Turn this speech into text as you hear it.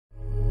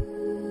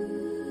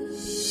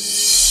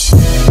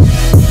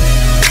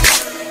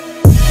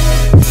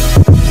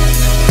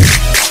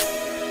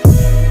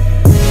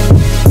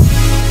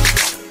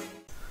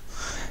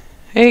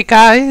Hey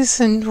guys,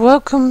 and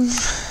welcome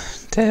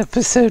to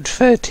episode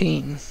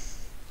 13.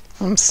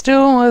 I'm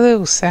still a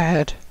little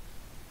sad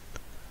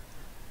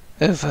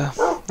over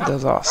the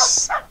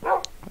loss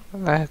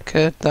that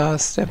occurred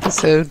last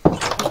episode.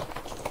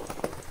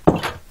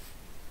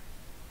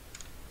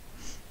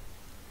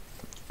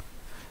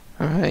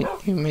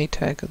 Alright, you may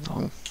tag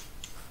along.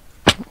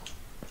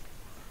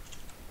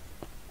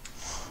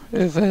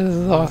 Over the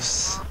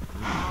loss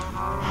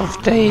of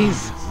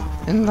Dave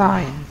and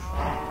Lion.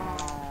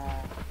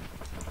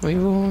 We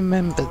will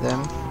remember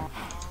them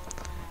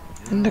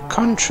and the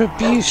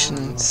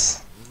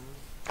contributions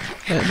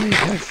that they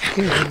have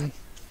given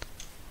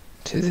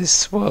to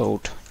this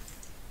world.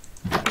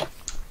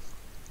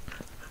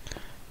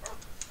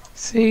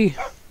 See,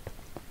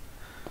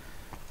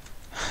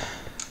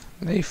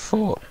 they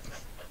fought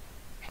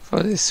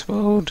for this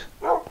world.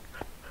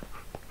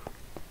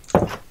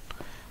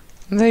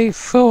 They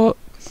fought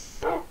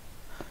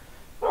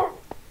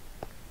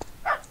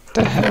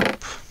to help.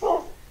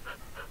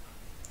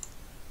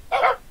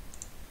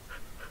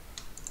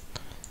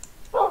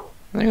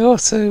 They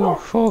also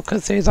fought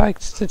because they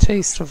liked the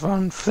taste of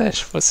raw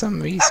flesh for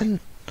some reason.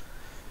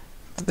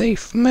 They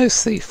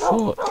mostly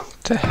fought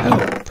to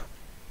help.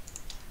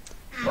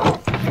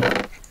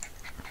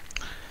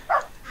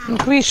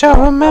 And we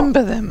shall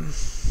remember them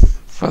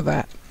for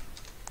that.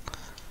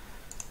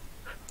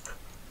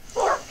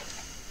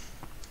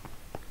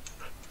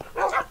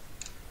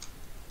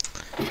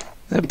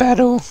 The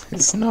battle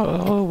is not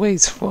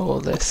always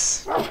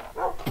flawless.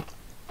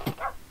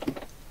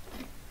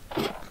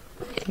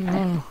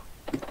 No.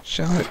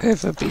 Shall it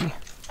ever be?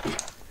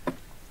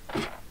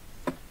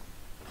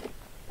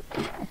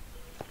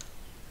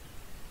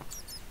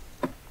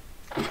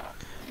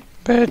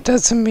 But it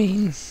doesn't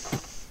mean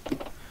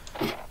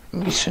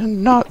we should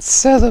not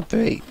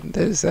celebrate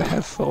those that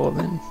have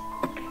fallen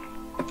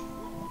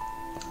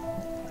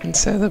and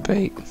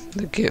celebrate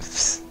the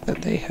gifts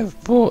that they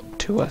have brought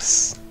to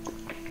us.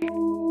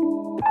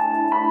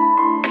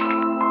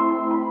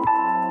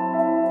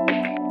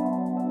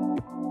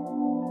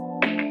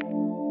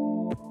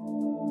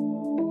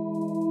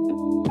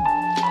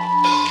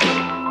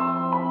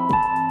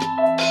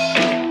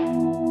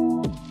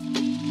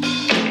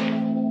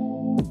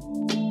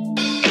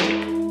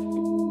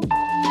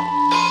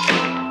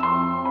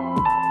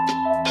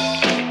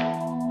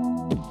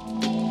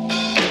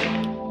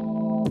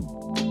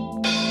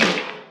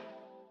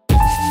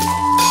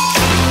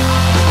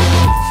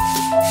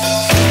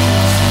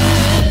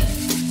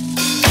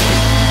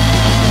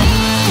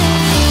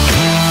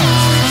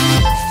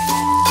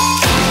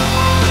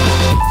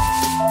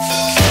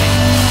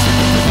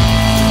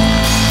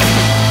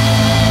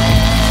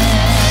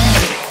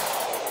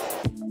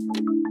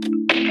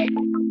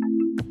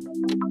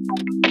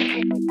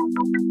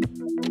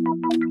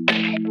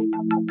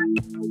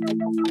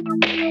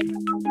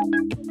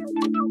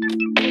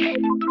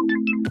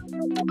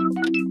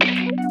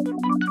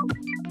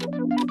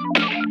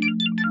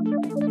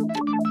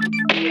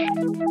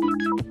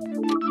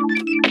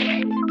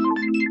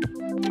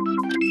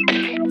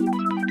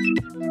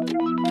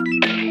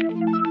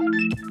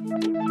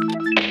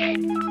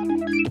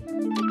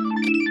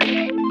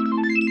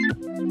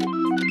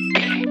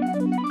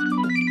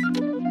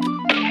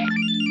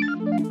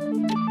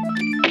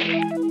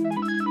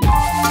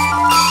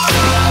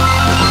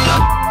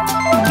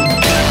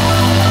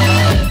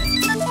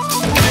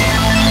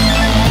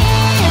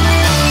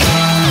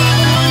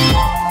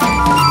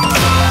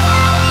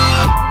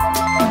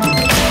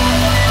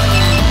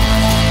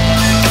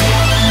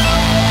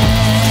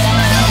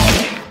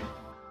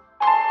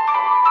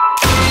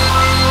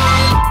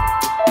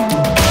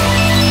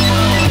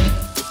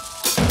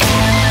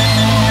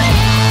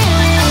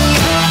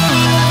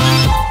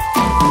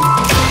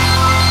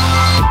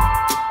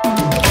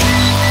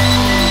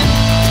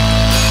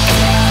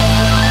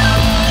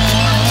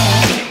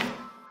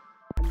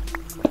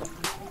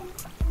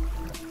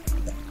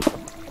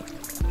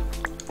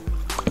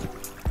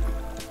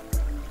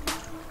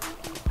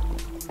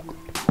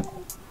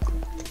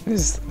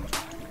 There's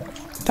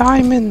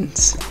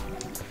diamonds.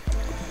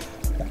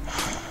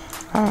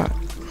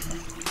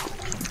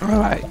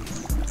 Alright.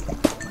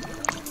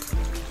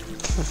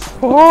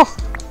 4.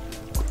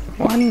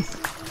 1.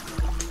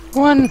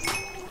 1.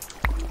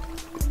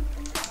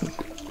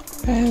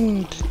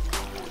 And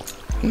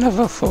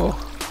another 4.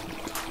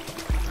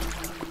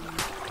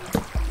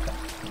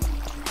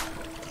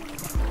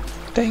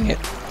 Dang it.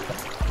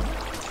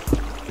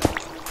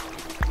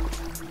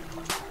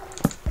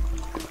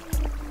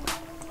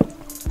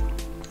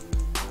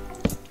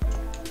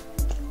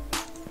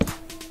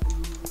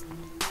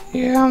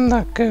 Yeah, I'm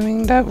not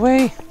going that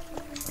way.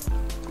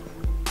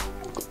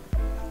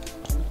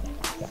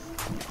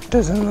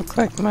 Doesn't look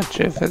like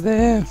much over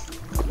there.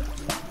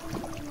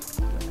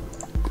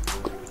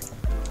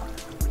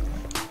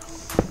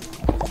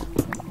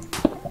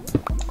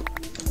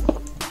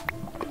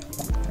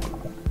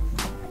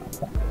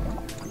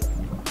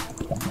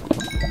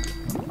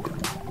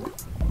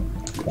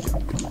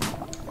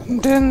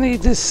 And only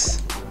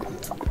this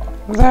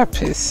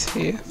lapis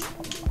here.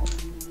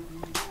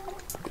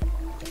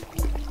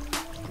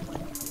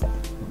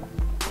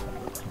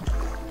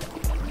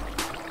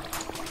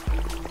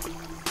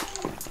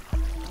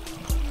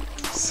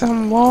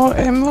 some more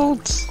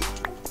emeralds.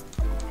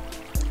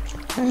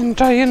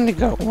 And I only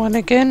got one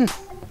again.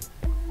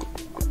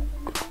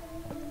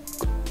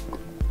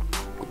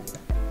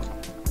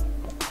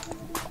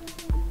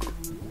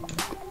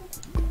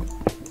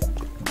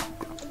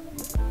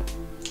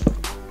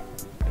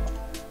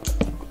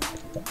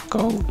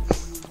 Gold.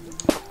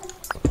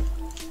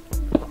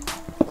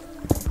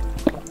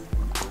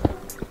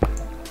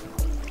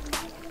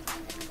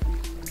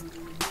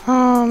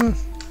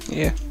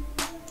 Yeah.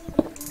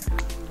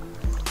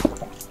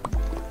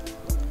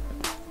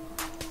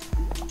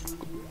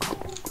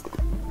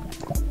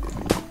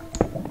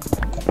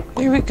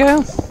 Here we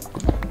go.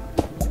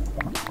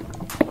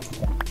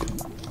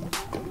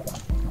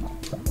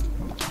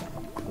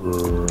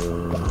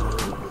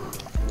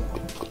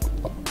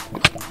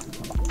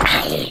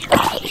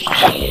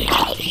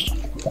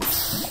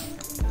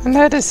 And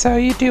that is how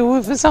you deal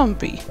with a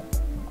zombie.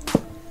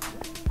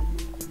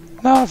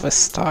 Lava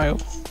style.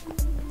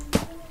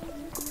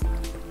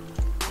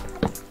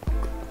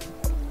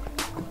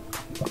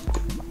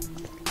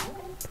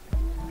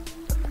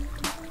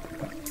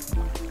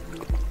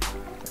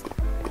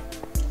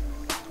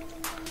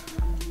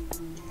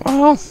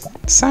 Well,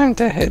 it's time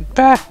to head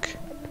back.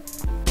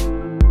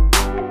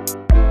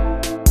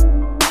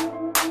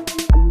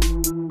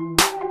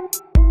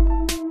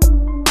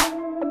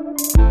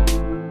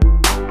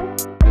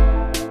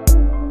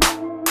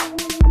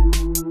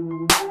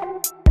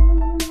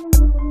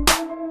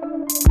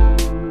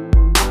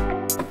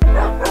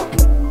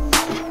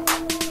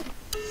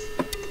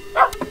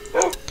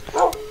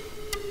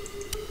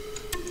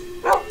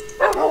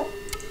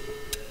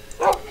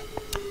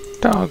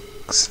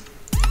 Dogs,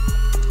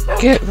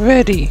 get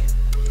ready.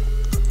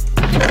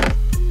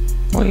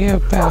 We're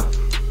about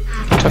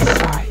to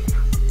fight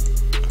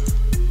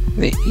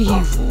the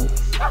evil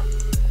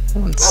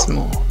once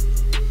more.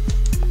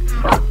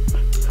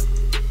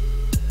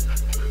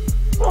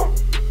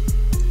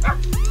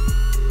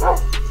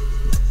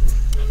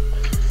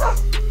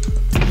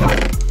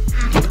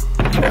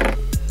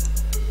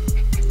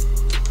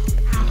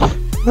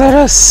 Let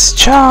us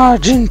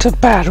charge into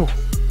battle.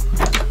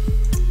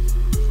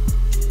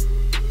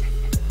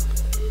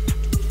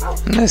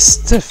 Let's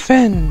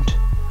defend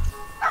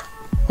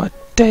what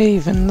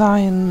Dave and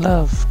Lion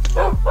loved.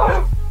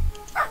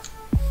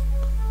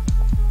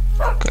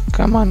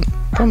 Come on,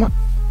 come on,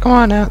 come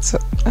on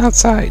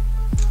outside.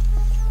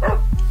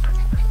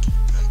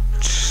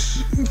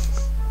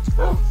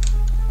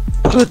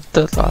 Good,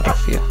 the lot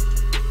of you.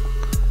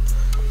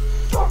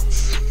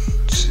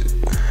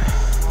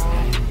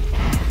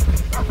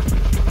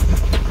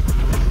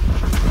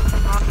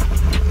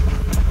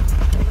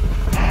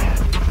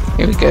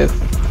 Here we go.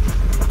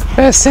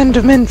 First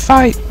Enderman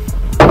fight.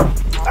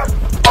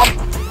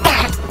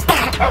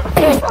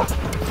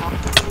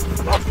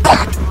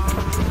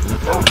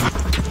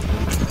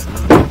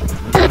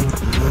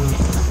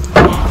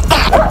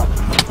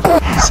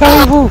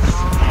 Sorry, wolf.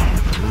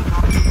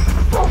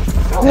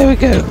 There we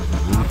go.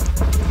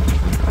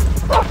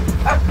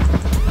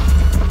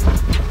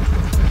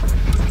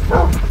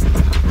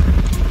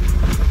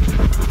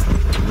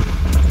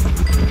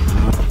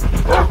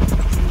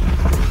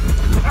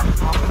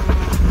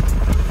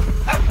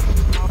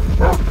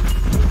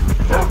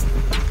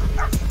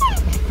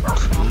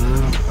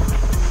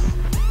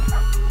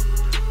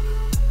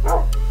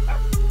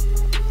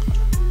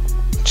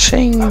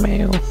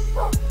 Chainmail.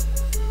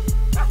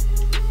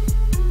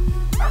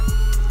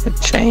 A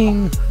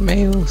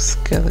chainmail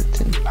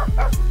skeleton.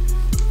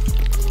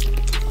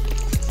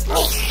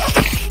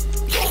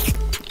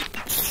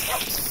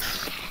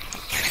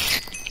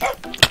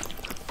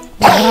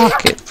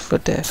 Market for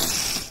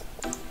death.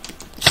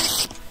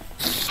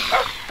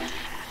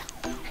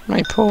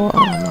 My poor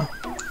armor.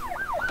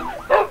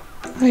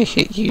 I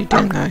hit you,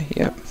 didn't I?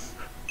 Yep.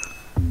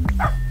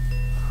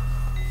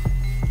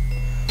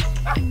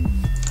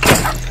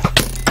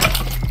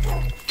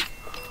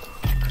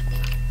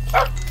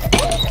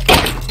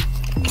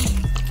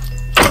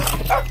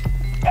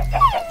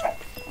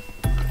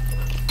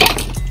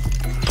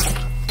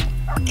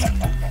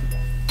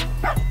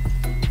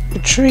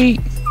 Retreat.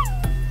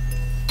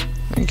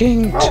 We're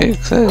getting too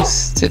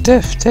close to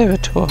death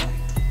territory.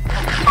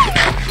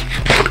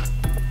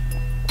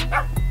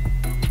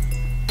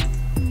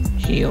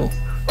 Heal.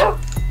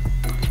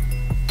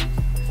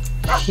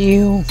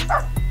 Heal.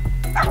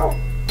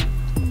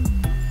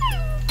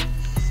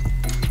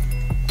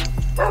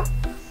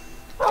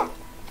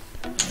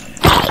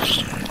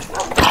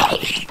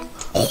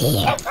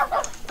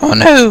 Oh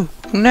no!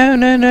 No,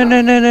 no, no,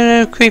 no, no, no,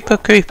 no, creeper,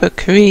 creeper,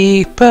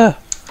 creeper!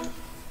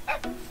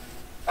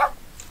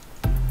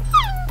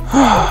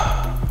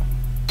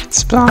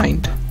 It's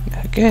blind.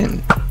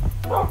 Again.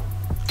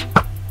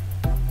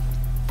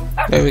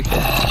 There we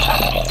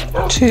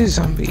go. 2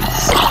 zombies.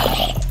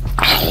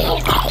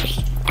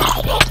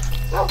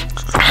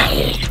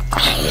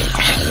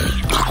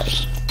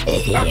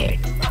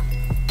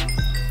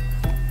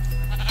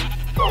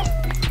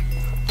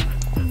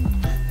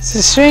 It's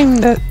a shame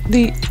that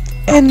the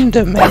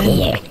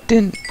Endermen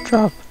didn't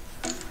drop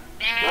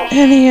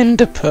any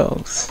ender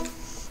pearls.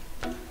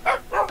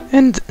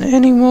 And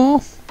any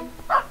more?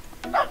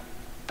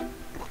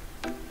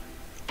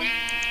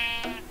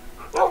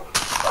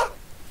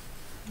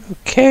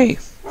 Okay.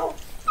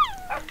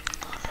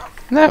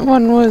 That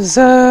one was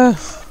a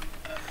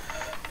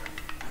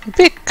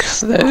bit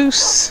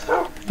close,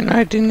 and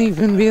I didn't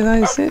even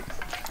realize it.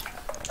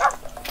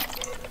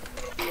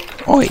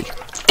 Oi,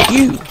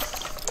 you!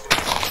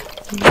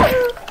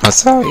 Oh,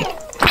 sorry.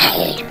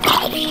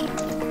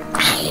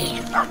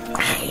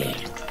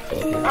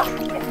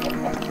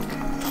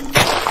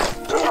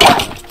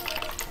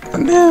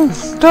 No,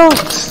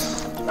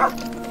 dogs!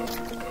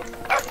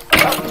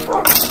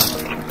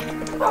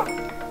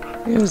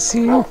 Here's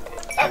you.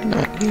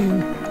 Not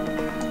you.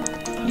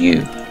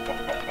 You.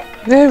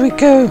 There we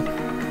go.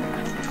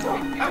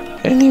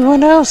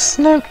 Anyone else?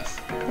 Nope.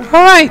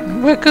 Alright,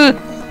 we're good.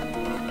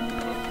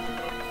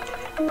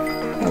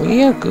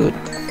 We are good.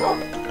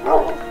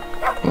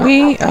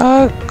 We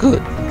are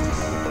good.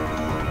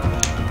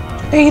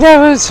 8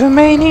 hours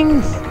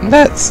remaining.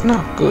 That's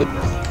not good.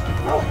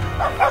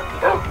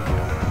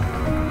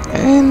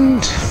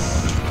 And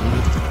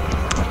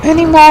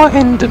any more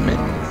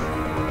endermen?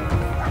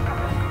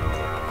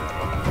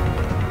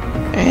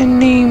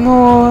 Any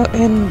more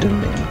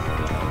endermen?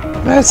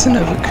 That's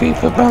another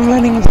creeper, but I'm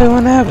running low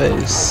on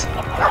arrows.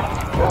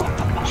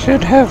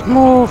 Should have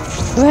more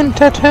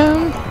flint at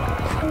home,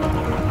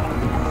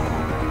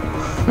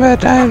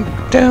 but I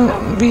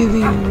don't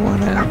really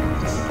want to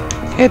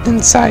head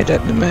inside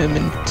at the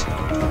moment.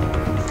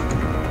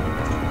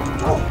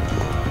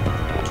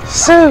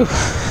 So,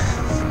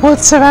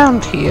 what's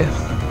around here?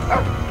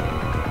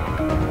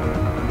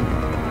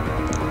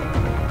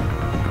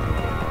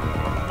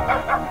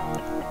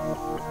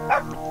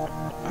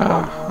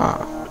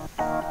 Aha.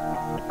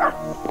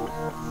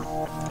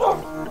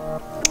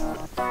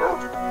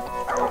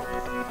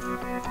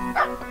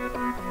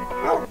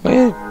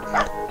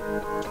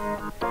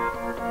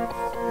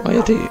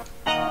 Where do you...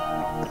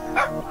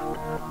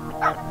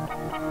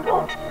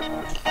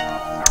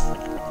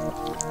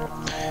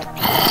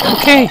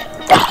 Okay.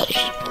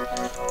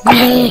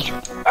 No.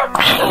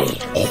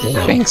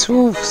 Thanks,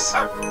 wolves.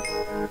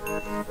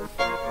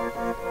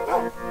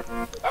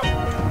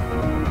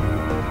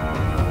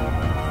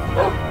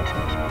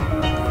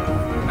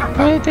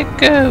 Where'd it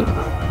go?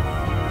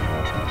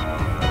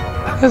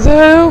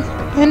 Hello?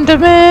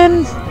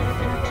 Enderman?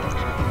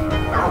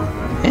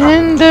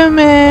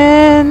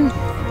 Enderman!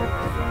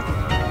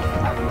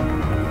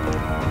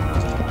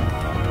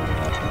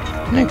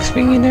 Next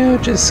thing you know,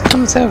 just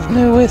comes out of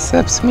nowhere,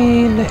 slaps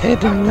me in the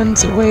head and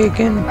runs away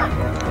again.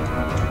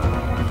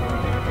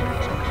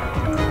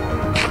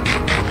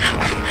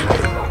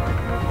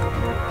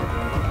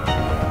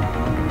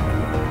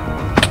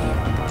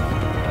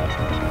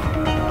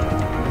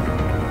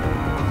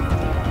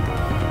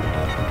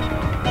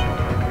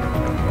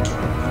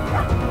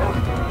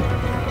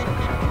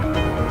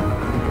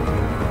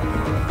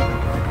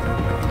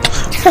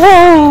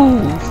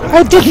 Oh!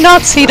 I did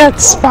not see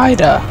that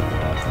spider!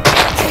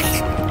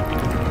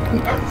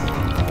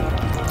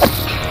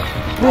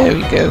 There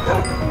we go.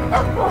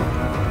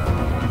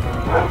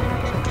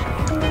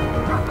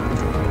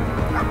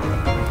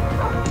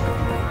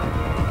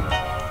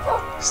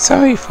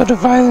 Sorry for the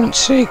violent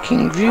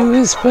shaking,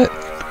 viewers, but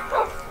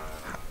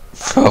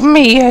for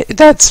me,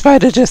 that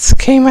spider just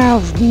came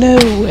out of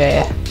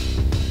nowhere.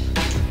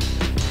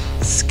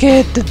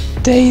 Scared the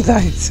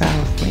daylights out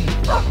of me.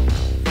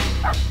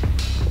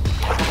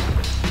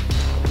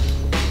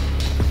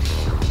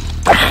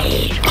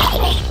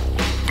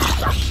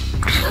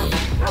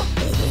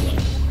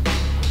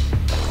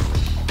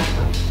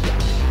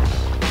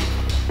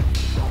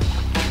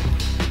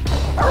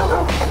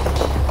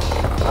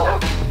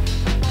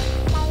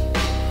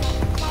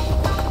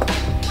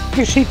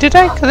 Actually, did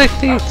I collect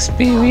the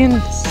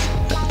experience?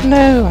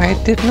 No, I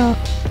did not.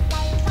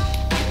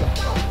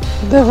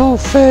 Level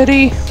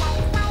 30.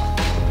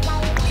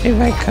 Here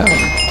I come.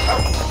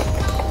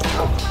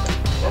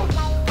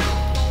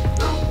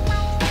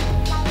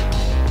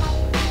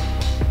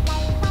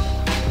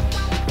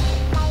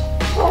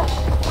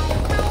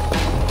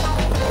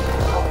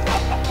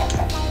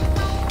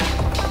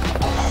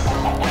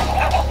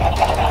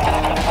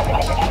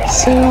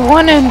 So,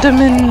 1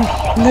 enderman,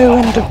 no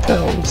ender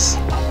pearls.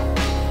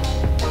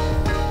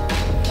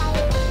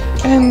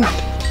 And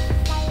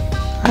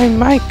I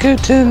might go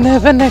to the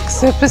Nether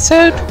next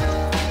episode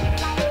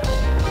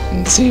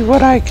and see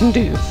what I can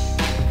do.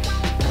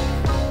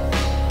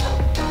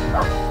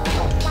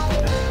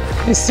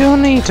 I still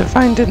need to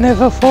find a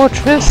Nether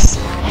fortress.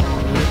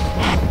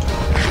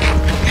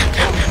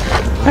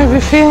 I have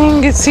a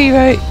feeling it's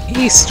either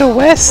east or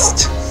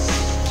west.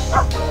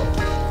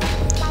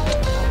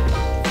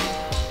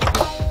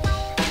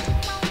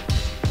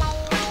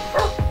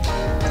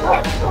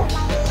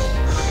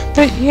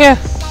 But yeah.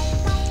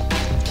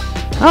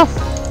 Oh,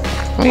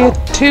 we had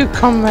 2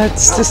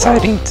 comrades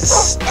deciding to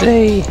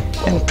stay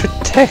and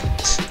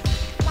protect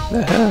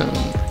the home.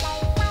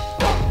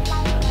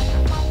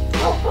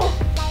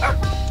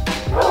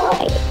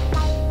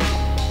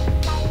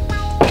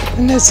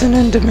 And there's an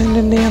Enderman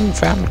in the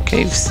unfound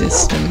cave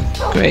system.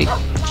 Great.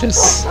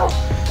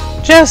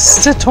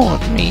 Just to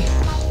taunt me.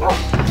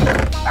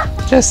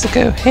 Just to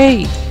go,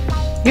 hey,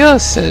 you're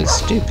so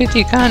stupid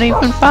you can't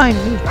even find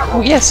me.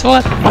 Well, guess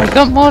what? I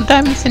got more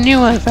diamonds than you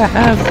ever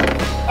have.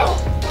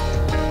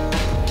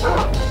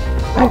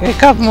 Okay,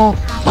 couple more.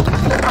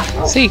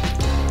 See?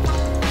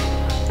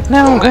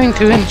 Now I'm going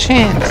to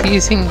enchant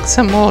using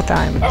some more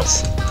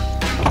diamonds.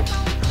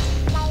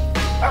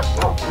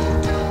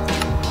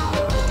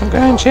 I'm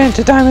going to enchant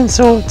a diamond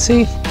sword,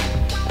 see?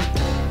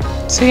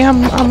 See,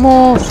 I'm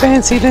more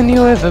fancy than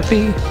you'll ever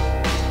be.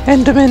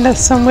 Enderman,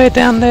 that's somewhere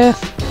down there.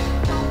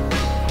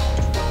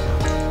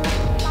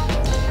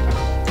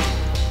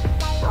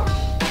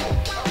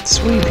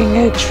 Sweeping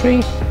edge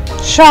 3.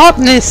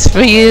 Sharpness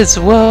 3 as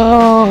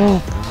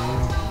well.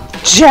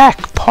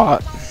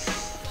 Jackpot.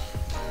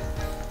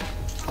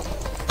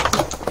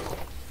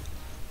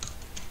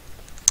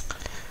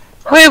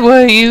 Where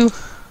were you?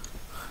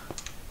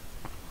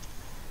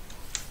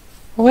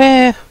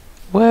 Where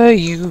were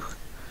you?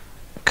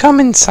 Come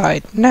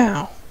inside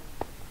now.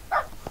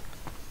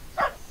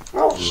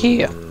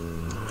 Here.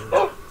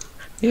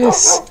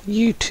 Yes,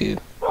 you two.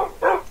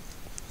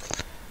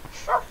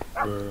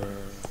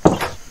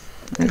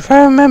 If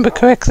I remember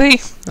correctly,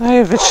 I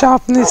have a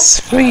sharpness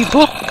 3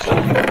 book.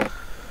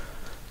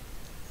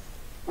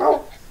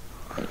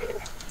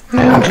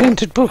 No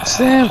enchanted books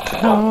there.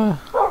 Power.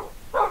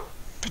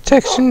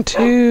 Protection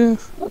 2.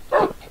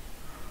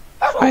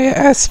 Fire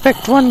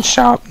aspect 1,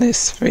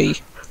 sharpness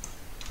 3.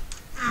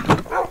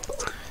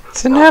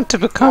 So now to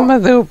become a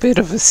little bit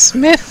of a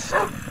smith.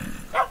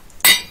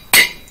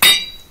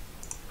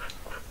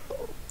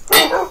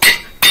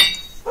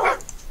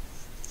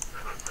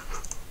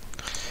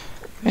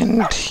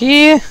 And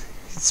here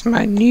is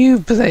my new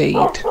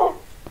blade.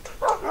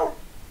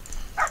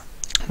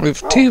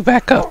 With 2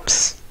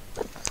 backups.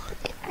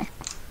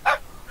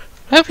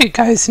 Hope you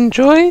guys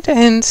enjoyed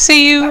and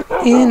see you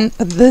in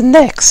the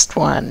next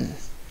one.